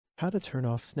How to turn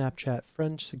off Snapchat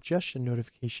friend suggestion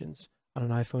notifications on an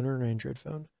iPhone or an Android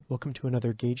phone. Welcome to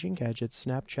another Gauging Gadgets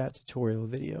Snapchat tutorial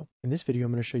video. In this video,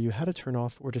 I'm going to show you how to turn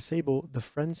off or disable the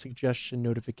friend suggestion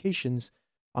notifications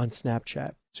on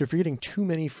Snapchat. So if you're getting too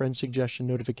many friend suggestion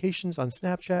notifications on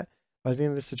Snapchat, by the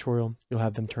end of this tutorial, you'll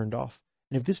have them turned off.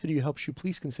 And if this video helps you,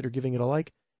 please consider giving it a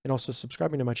like and also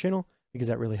subscribing to my channel because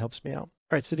that really helps me out.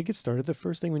 All right, so to get started, the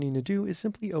first thing we need to do is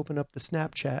simply open up the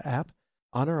Snapchat app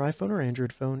on our iPhone or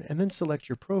Android phone, and then select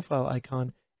your profile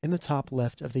icon in the top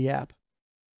left of the app.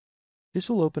 This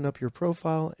will open up your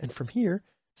profile, and from here,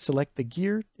 select the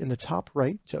gear in the top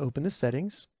right to open the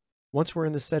settings. Once we're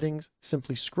in the settings,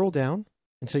 simply scroll down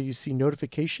until you see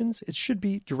notifications. It should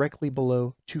be directly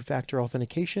below two-factor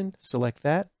authentication. Select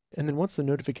that, and then once the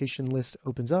notification list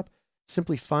opens up,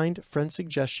 simply find friend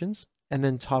suggestions and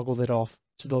then toggle it off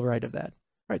to the right of that.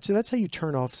 All right, so that's how you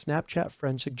turn off Snapchat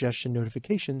friend suggestion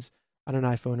notifications on an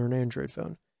iPhone or an Android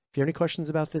phone. If you have any questions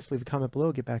about this, leave a comment below.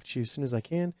 I'll get back to you as soon as I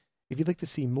can. If you'd like to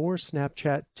see more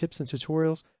Snapchat tips and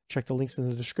tutorials, check the links in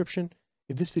the description.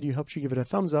 If this video helped you, give it a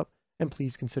thumbs up, and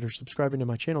please consider subscribing to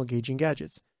my channel, Gauging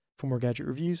Gadgets, for more gadget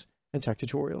reviews and tech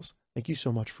tutorials. Thank you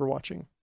so much for watching.